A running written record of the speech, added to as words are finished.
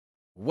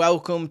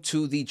Welcome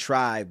to the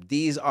tribe.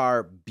 These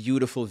are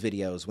beautiful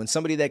videos. When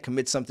somebody that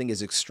commits something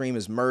as extreme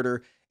as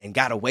murder and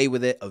got away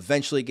with it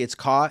eventually gets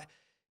caught,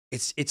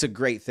 it's a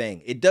great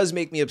thing. It does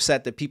make me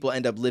upset that people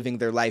end up living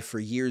their life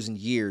for years and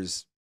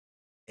years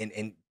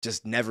and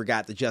just never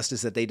got the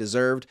justice that they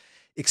deserved,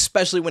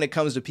 especially when it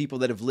comes to people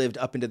that have lived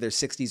up into their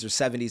 60s or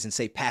 70s and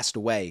say passed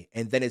away,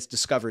 and then it's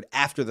discovered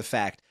after the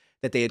fact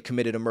that they had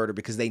committed a murder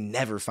because they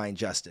never find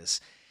justice.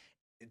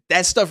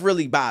 That stuff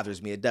really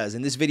bothers me. It does.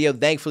 In this video,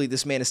 thankfully,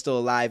 this man is still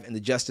alive and the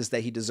justice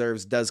that he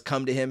deserves does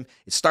come to him.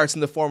 It starts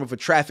in the form of a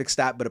traffic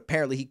stop, but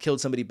apparently he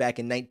killed somebody back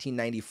in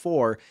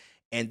 1994,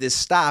 and this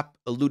stop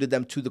alluded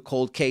them to the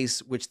cold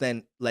case, which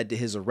then led to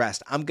his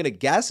arrest. I'm going to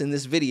guess in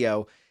this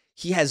video,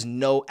 he has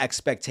no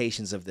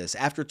expectations of this.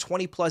 After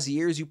 20 plus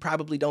years, you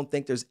probably don't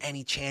think there's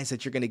any chance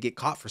that you're going to get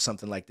caught for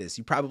something like this.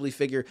 You probably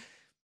figure,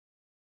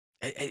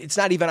 it's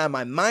not even on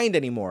my mind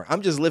anymore.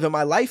 I'm just living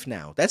my life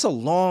now. That's a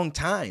long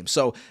time.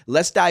 So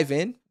let's dive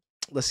in.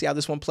 Let's see how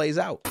this one plays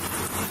out.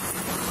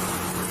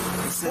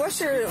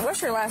 What's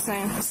your last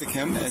name?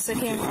 Sikim.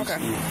 Sikim. Okay.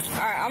 All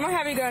right. I'm gonna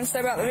have you go and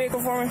step out the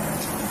vehicle for me.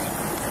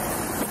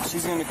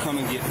 She's gonna come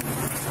and get me.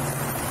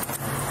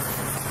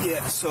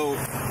 Yeah. So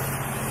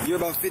you're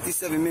about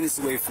 57 minutes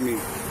away from me.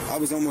 I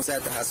was almost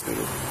at the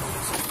hospital.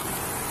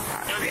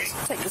 Okay.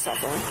 Take this off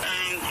for me.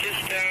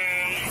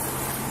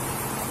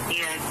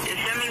 Just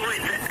send me what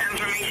the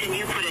information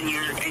you put in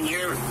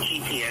your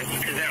GPS,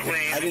 because that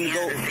way I didn't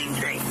go. The same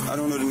thing. I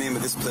don't know the name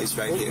of this place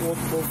right here. We'll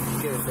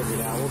get it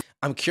figured out.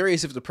 I'm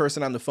curious if the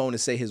person on the phone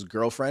is, say, his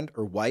girlfriend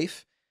or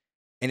wife,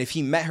 and if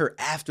he met her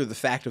after the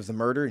fact of the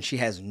murder and she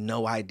has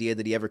no idea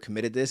that he ever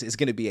committed this, it's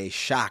going to be a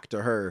shock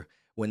to her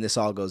when this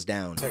all goes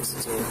down.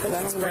 Texas.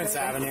 It's Prince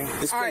Avenue.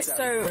 All right,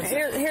 so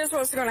here's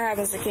what's going to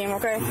happen, Sikim,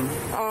 okay?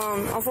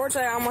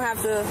 Unfortunately, I'm going to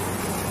have to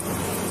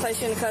place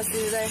you in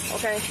custody today,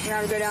 okay? You're going to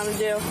have to go down to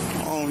jail.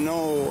 Oh,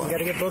 no. You got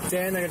to get booked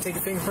in. They're going to take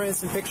your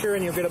fingerprints and picture,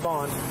 and you'll get a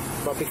bond.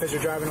 But because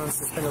you're driving on a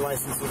suspended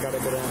license, you got to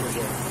go down to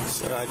jail.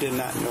 Sir, I did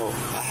not know.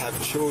 I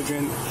have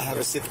children, I have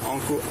a sick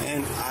uncle,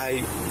 and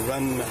I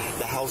run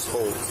the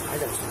household. I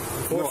got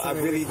you. No, I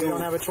really we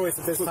don't have a choice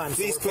at this time.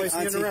 Please so we're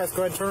placing you in arrest.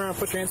 Go ahead and turn around and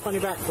put your hands on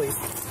your back, please.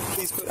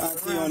 Please put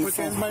Auntie on the Put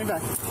your hands phone. on your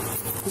back.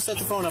 Who set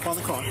the phone up on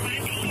the car?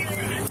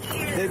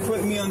 They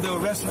put me under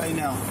arrest right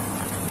now.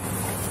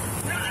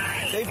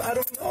 I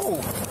don't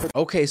know.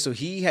 Okay, so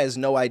he has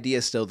no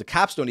idea still. The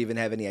cops don't even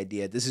have any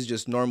idea. This is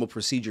just normal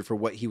procedure for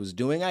what he was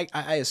doing,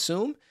 I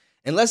assume.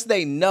 Unless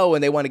they know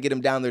and they want to get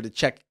him down there to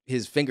check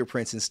his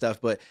fingerprints and stuff.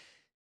 But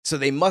so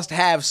they must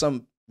have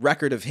some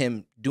record of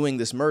him doing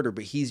this murder,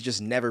 but he's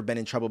just never been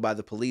in trouble by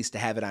the police to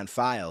have it on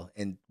file.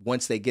 And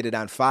once they get it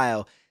on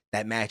file,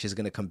 that match is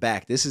going to come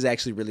back. This is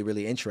actually really,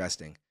 really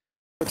interesting.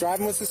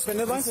 Driving with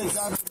suspended license.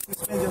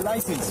 Suspended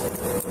license.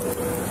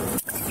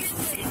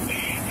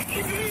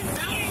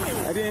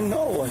 I didn't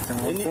know.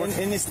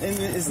 And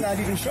it's not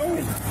even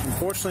showing.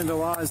 Unfortunately, the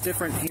law is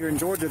different here in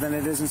Georgia than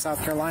it is in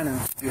South Carolina.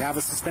 If you have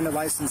a suspended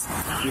license,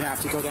 you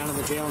have to go down to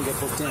the jail and get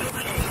booked in.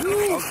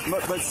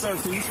 But sir,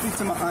 can you speak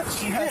to my aunt?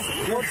 She has.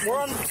 We're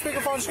on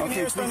speakerphone. She can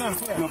hear us right now.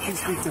 Yeah. No, please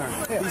speak to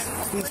her.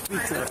 Please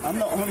speak to her. I'm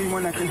the only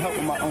one that can help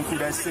with my uncle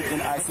that's sick in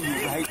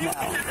ICU right now.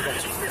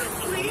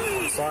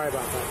 Sorry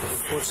about that, but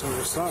unfortunately,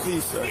 your son.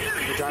 Please, sir.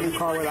 You're driving a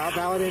car without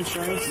valid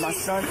insurance. My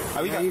son.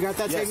 You got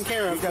that taken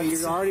care of.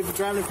 You're already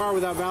driving a car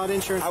without valid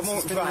insurance. I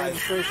won't drive.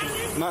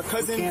 My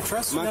cousin. You can't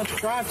trust me not to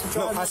drive.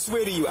 No, I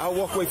swear to you, I'll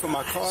walk away from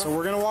my car. So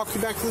we're going to walk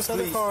you back to this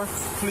other car.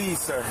 Please,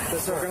 sir.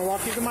 We're going to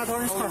walk you to my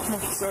partner's car. Come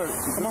on. Sir,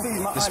 come on.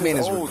 Please, This man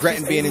is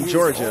regretting being in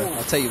Georgia.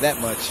 I'll tell you that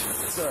much.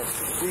 Sir,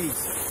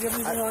 please.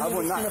 I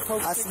will not.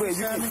 I swear, you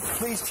can.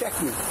 Please check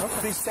me. Okay.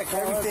 Please check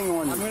everything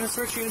on me. I'm going to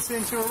search you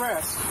incident to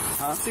arrest.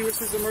 See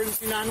which is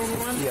emergency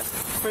 911? Yeah.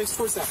 Face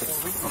towards that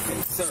for me.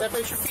 Okay, sir.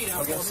 Separate your feet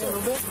out okay, for me a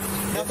little bit.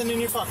 Nothing in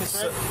your pockets,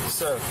 right?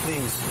 Sir,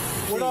 please.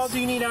 What all do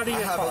you need out of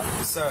your car?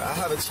 Sir, I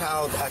have a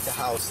child at the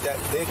house that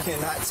they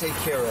cannot take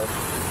care of.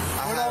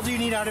 What all do you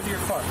need out of your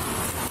car?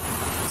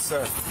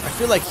 Sir, I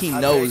feel like he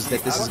knows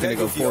that this is going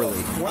to go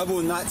poorly. I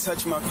will not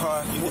touch my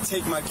car. You can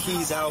take my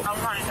keys out.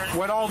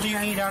 What all do you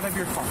need out of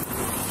your car? I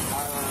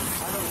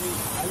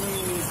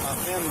only need my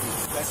family.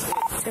 That's it.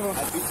 I do for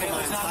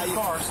my entire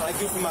car. So I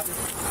do for my.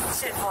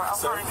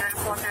 Sir,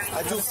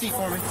 I do seat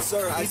for me.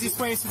 Sir, easiest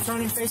way is to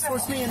turn your face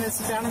towards me and then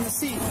sit down in the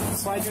seat.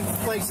 Slide your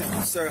legs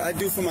in. Sir, I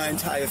do for my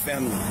entire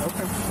family.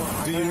 Okay.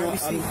 Well, do you know?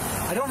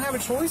 I don't have a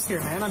choice here,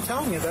 man. I'm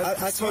telling you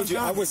that. I told you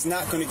I was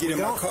not going to get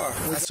in my car.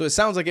 So it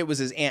sounds like it was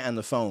his aunt on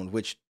the phone,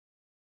 which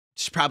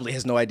she probably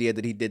has no idea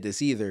that he did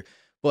this either.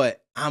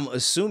 But I'm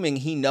assuming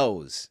he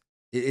knows.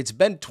 It's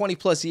been 20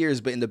 plus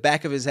years, but in the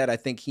back of his head, I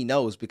think he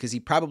knows because he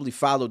probably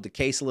followed the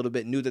case a little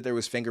bit, knew that there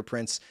was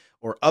fingerprints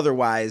or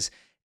otherwise,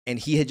 and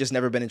he had just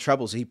never been in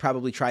trouble. So he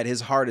probably tried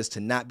his hardest to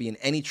not be in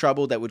any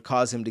trouble that would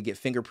cause him to get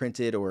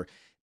fingerprinted or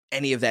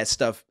any of that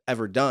stuff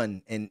ever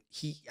done. And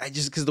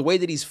because the way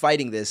that he's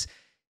fighting this,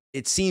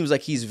 it seems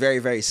like he's very,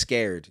 very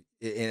scared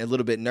and a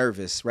little bit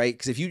nervous, right?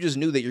 Because if you just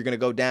knew that you're going to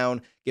go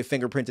down, get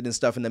fingerprinted and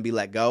stuff, and then be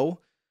let go,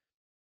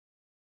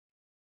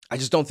 I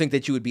just don't think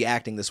that you would be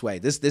acting this way.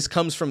 This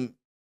comes from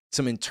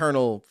some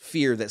internal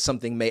fear that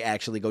something may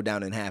actually go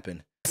down and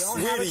happen. You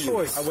don't have a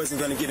choice. I wasn't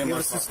going to get in you my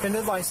have a car.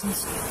 suspended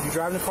license. You're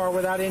driving a car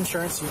without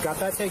insurance. You've got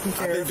that taken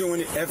care of. I've been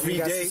doing it every you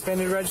got day.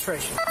 Suspended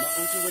registration.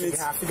 So you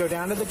have to go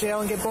down to the jail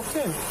and get booked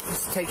in.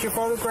 Just take your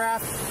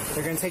photograph.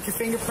 They're going to take your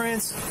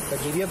fingerprints.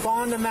 They'll give you a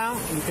bond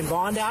amount. You can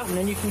bond out, and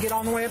then you can get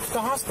on the way up to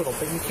the hospital.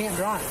 But you can't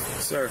drive.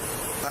 Sir,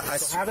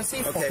 So have a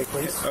seat for me,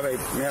 please. All right,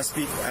 may I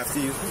speak after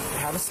you?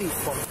 Have a seat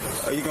for me,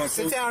 please. Are you going to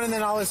Sit down, and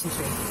then I'll listen to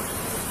you.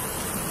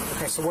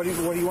 Okay, so what do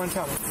you want to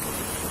tell me?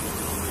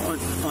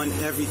 On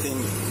everything,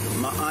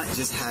 my aunt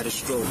just had a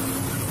stroke.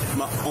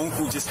 My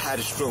uncle just had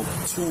a stroke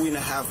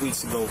 2.5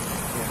 weeks ago.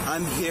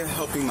 I'm here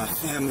helping my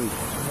family.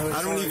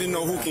 I don't even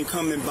know who can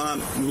come and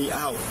bond me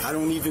out. I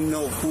don't even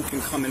know who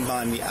can come and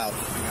bond me out.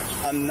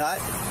 I'm not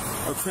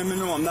a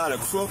criminal. I'm not a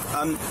crook.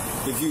 I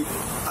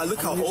look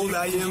how old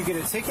I am. Did you get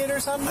a ticket or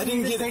something? I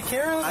didn't get take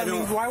care of. I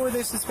mean, why would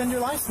they suspend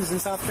your license in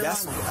South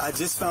Carolina? I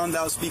just found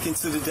out speaking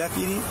to the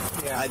deputy.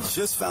 Yeah. I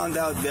just found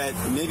out that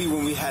maybe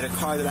when we had a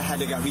car that I had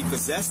that got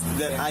repossessed,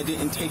 that I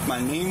didn't take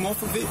my name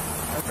off of it.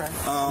 Okay.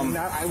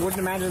 I wouldn't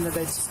imagine that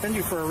they'd suspend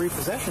you for a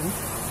repossession.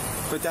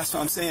 But that's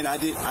what I'm saying. I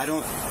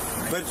don't.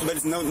 But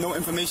it's no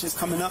information is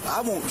coming up. I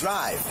won't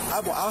drive.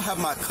 I'll have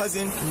my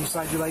cousin. Can you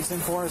slide your legs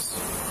in for us?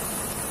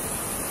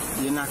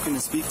 You're not going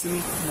to speak to me?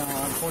 No,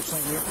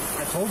 unfortunately,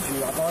 I told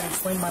you. I've already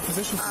explained my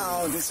position to you.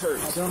 Oh, this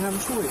hurts. I don't have a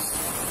choice.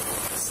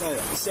 Sir,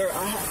 sir.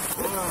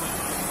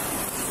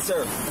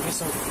 Okay,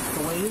 so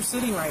the way you're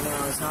sitting right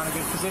now is not a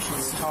good position.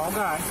 You're a tall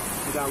guy.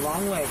 You got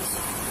long legs.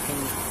 Can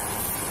you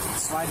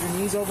slide your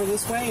knees over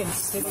this way and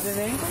sit at an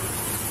angle?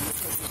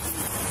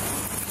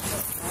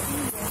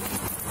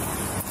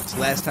 It's the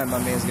last time my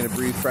man's gonna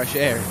breathe fresh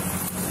air.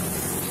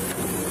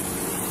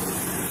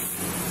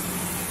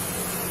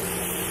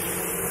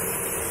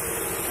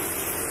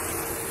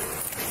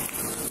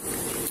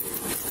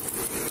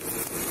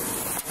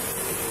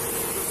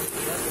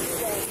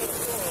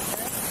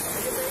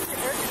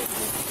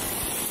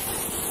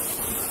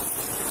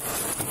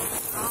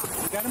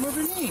 Gotta move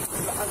your knee.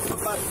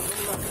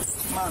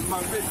 My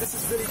wrist, this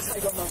is really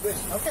tight on my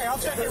wrist. Okay, I'll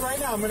check it right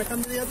now. I'm gonna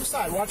come to the other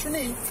side. Watch your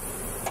knee.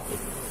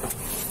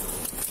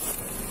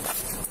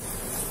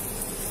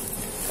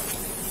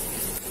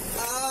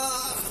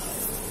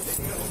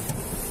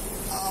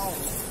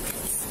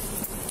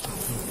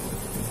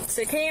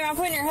 So, Kim, I'm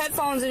putting your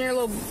headphones in your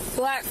little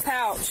black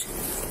pouch.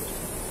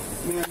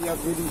 Man, y'all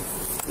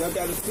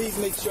gotta please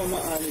make sure my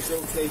aunt is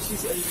okay.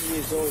 She's 80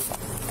 years old.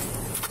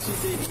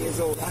 She's 80 years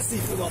old. I see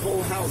through the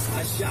whole house.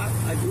 I shop.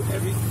 I do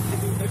everything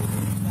in the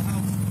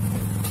house.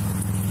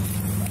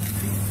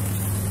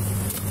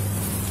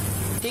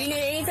 Do you need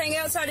anything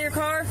else out of your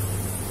car?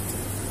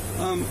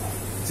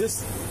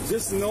 Just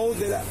know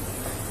that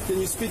can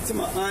you speak to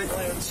my aunt?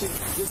 She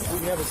just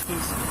We have a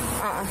speech.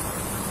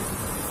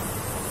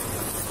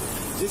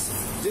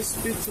 Just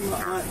speak to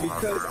my aunt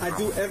because I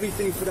do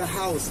everything for the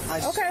house. I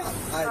shop.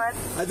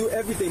 I do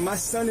everything. My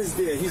son is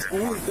there. He's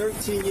only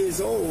 13 years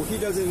old. He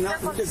does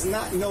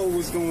not know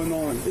what's going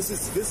on. This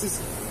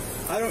is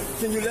I don't.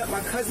 Can you let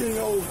my cousin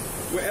know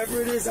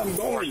wherever it is I'm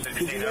going?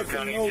 Can you let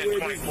them know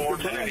where it is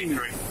behind me?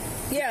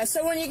 Yeah,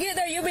 so when you get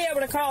there, you'll be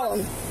able to call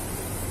them.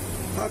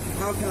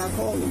 How can I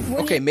call them?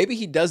 Okay, maybe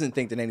he doesn't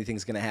think that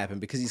anything's going to happen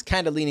because he's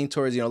kind of leaning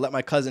towards, let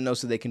my cousin know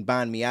so they can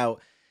bond me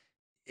out.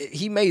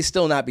 He may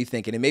still not be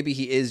thinking, and maybe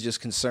he is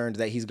just concerned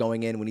that he's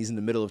going in when he's in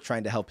the middle of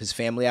trying to help his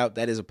family out.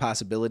 That is a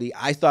possibility.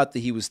 I thought that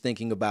he was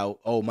thinking about,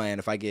 oh man,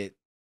 if I get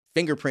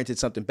fingerprinted,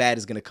 something bad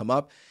is going to come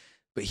up.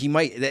 But he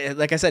might,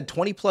 like I said,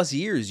 20 plus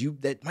years,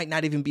 that might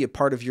not even be a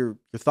part of your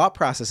thought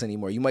process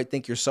anymore. You might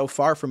think you're so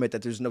far from it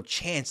that there's no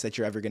chance that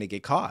you're ever going to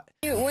get caught.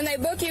 When they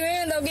book you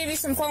in, they'll give you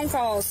some phone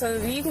calls, so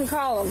you can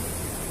call them.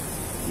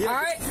 Yeah, all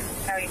right?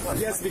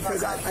 Yes,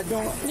 because I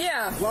don't.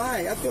 Yeah.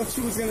 Why? I thought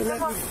she was going to let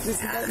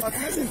my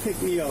cousin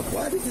pick me up.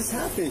 Why did this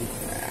happen?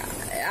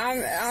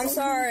 I'm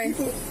sorry.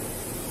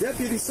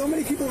 Deputy, so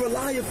many people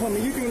rely upon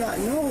me. You do not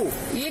know.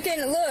 You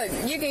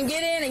can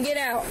get in and get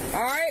out,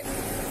 all right?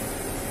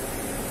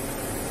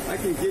 I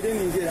can get in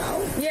and get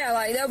out? Yeah,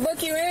 like they'll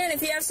book you in.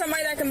 If you have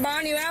somebody that can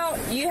bond you out,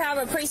 you have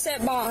a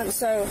preset bond,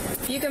 so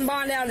you can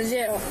bond out of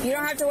jail. You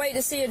don't have to wait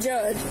to see a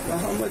judge. Well,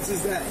 how much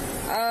is that?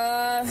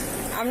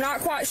 I'm not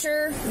quite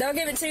sure. They'll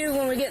give it to you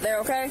when we get there,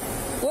 okay?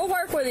 We'll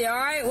work with you, all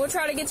right? We'll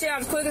try to get you out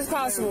as quick as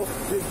possible.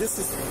 This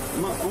is,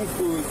 my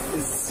uncle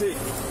is sick.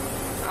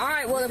 All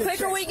right, well, the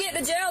quicker we get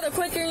to jail, the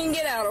quicker you can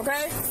get out,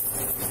 okay?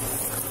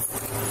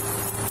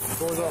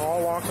 Doors are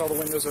all locked, all the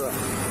windows are up.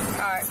 All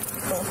right,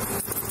 cool.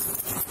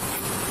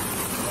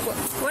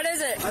 What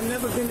is it? I've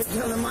never been to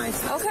jail in my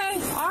entire life.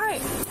 Okay, all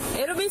right.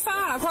 It'll be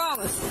fine, I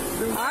promise.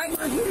 All right?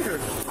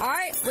 All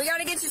right, we got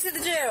to get you to the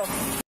jail.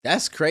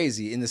 That's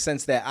crazy in the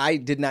sense that I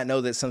did not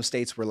know that some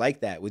states were like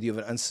that. With you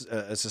have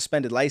a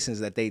suspended license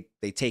that they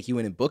take you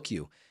in and book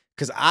you.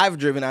 Because I've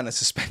driven on a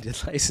suspended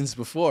license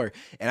before,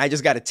 and I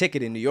just got a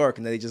ticket in New York,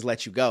 and then they just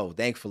let you go,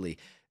 thankfully.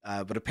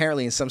 But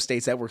apparently in some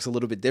states that works a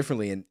little bit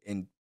differently,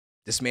 and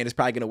this man is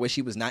probably going to wish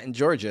he was not in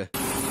Georgia.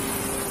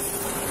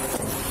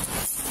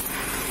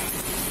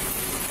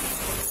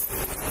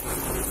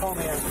 Call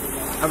me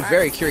after. I'm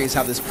very curious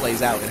how this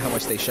plays out and how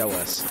much they show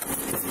us.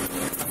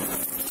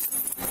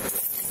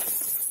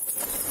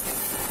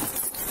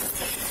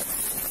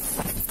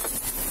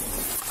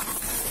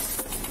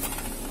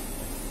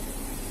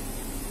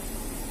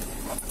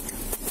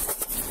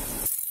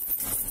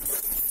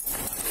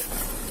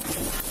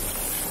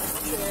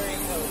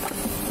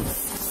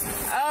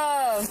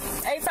 Oh,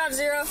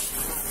 850.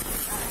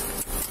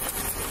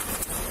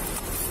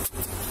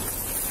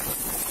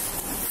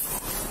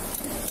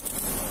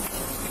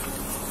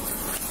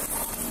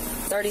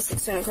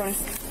 $36.20.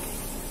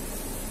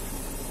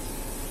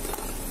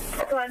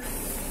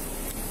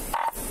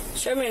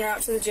 Show me a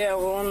route to the jail.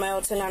 Going mail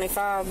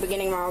 1095.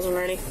 Beginning miles when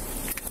ready.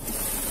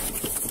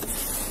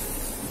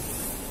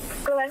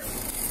 Go ahead.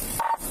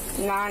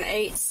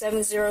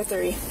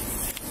 98703.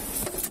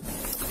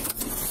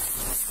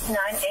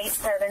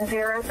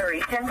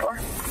 98703. 10-4.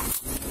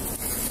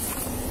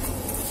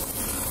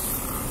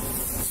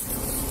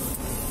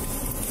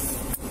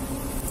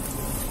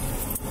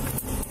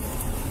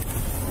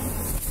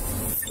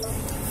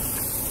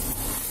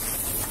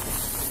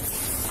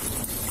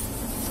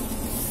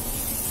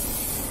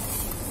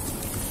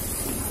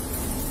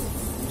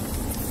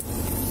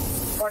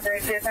 One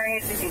 32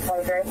 38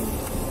 close road.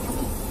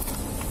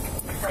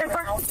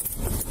 10-4.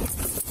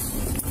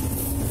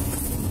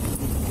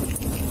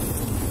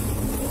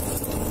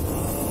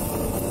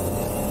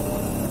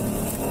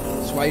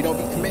 That's why you don't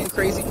be committing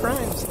crazy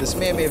crimes. This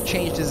man may have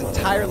changed his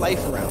entire life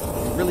around.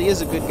 He really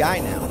is a good guy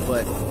now,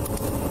 but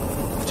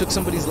you took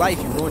somebody's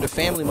life, you ruined a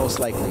family most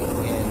likely,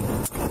 and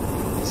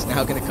it's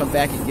now going to come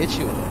back and get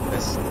you.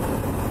 That's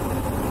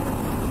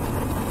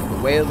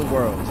the way of the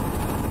world.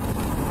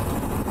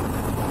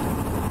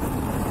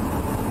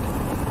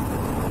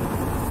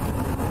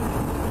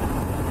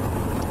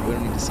 We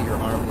don't need to see her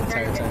arm the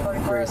entire time.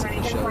 I'm curious if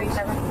it shows.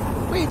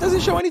 Wait, it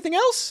doesn't show anything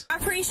else? I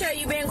appreciate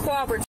you being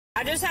cooperative.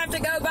 I just have to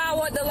go by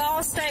what the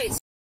law states.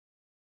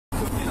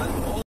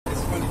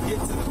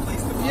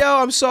 Yo,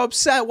 I'm so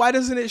upset. Why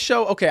doesn't it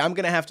show? Okay, I'm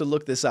going to have to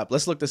look this up.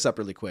 Let's look this up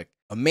really quick.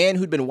 A man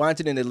who'd been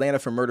wanted in Atlanta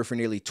for murder for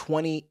nearly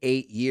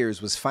 28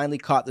 years was finally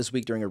caught this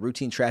week during a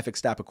routine traffic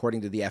stop,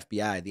 according to the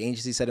FBI. The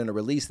agency said in a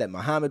release that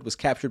Muhammad was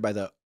captured by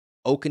the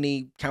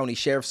Oconee County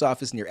Sheriff's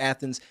Office near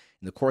Athens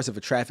in the course of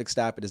a traffic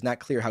stop. It is not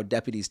clear how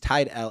deputies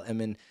tied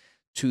Al-Emin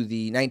to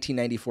the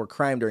 1994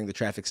 crime during the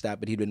traffic stop,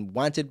 but he'd been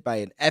wanted by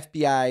an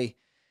FBI.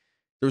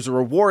 There was a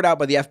reward out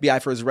by the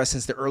FBI for his arrest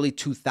since the early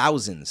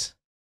 2000s.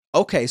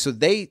 Okay, so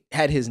they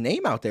had his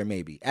name out there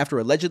maybe after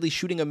allegedly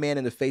shooting a man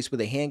in the face with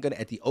a handgun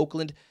at the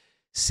Oakland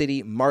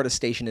City MARTA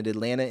station in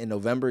Atlanta in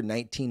November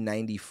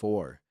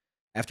 1994.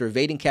 After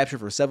evading capture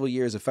for several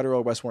years, a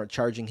federal arrest warrant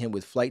charging him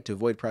with flight to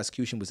avoid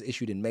prosecution was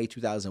issued in May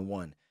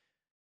 2001.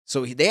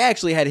 So they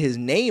actually had his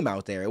name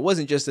out there. It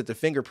wasn't just that the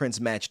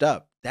fingerprints matched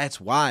up. That's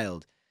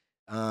wild.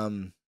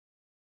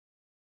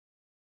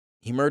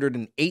 He murdered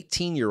an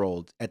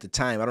 18-year-old at the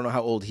time. I don't know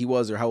how old he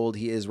was or how old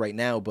he is right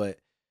now, but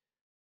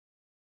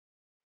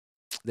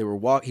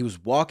he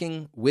was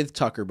walking with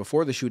Tucker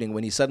before the shooting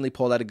when he suddenly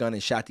pulled out a gun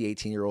and shot the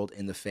 18-year-old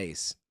in the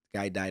face. The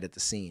guy died at the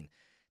scene.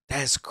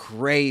 That's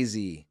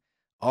crazy.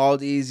 All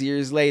these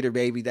years later,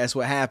 baby, that's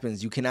what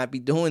happens. You cannot be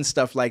doing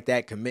stuff like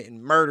that,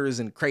 committing murders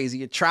and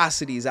crazy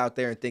atrocities out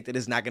there and think that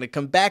it's not going to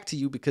come back to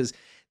you because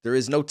there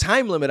is no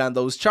time limit on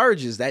those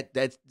charges.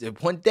 That's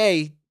one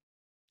day.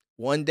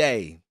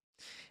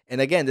 And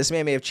again, this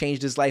man may have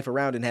changed his life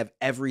around and have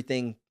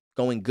everything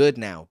going good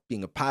now,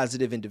 being a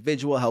positive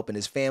individual, helping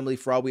his family.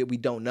 For all we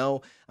don't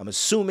know, I'm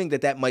assuming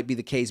that might be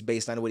the case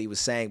based on what he was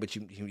saying, but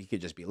he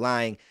could just be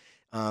lying.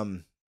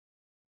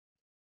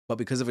 But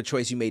because of a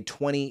choice you made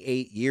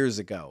 28 years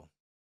ago,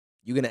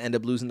 you're going to end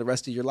up losing the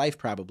rest of your life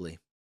probably.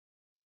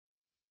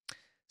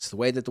 It's the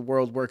way that the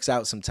world works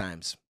out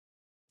sometimes.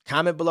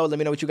 Comment below. Let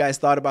me know what you guys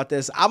thought about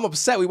this. I'm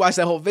upset we watched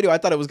that whole video. I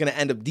thought it was going to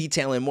end up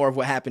detailing more of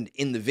what happened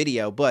in the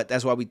video, but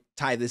that's why we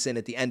tie this in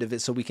at the end of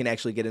it so we can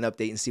actually get an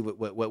update and see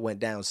what went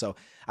down. So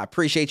I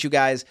appreciate you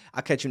guys.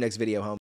 I'll catch you next video, home.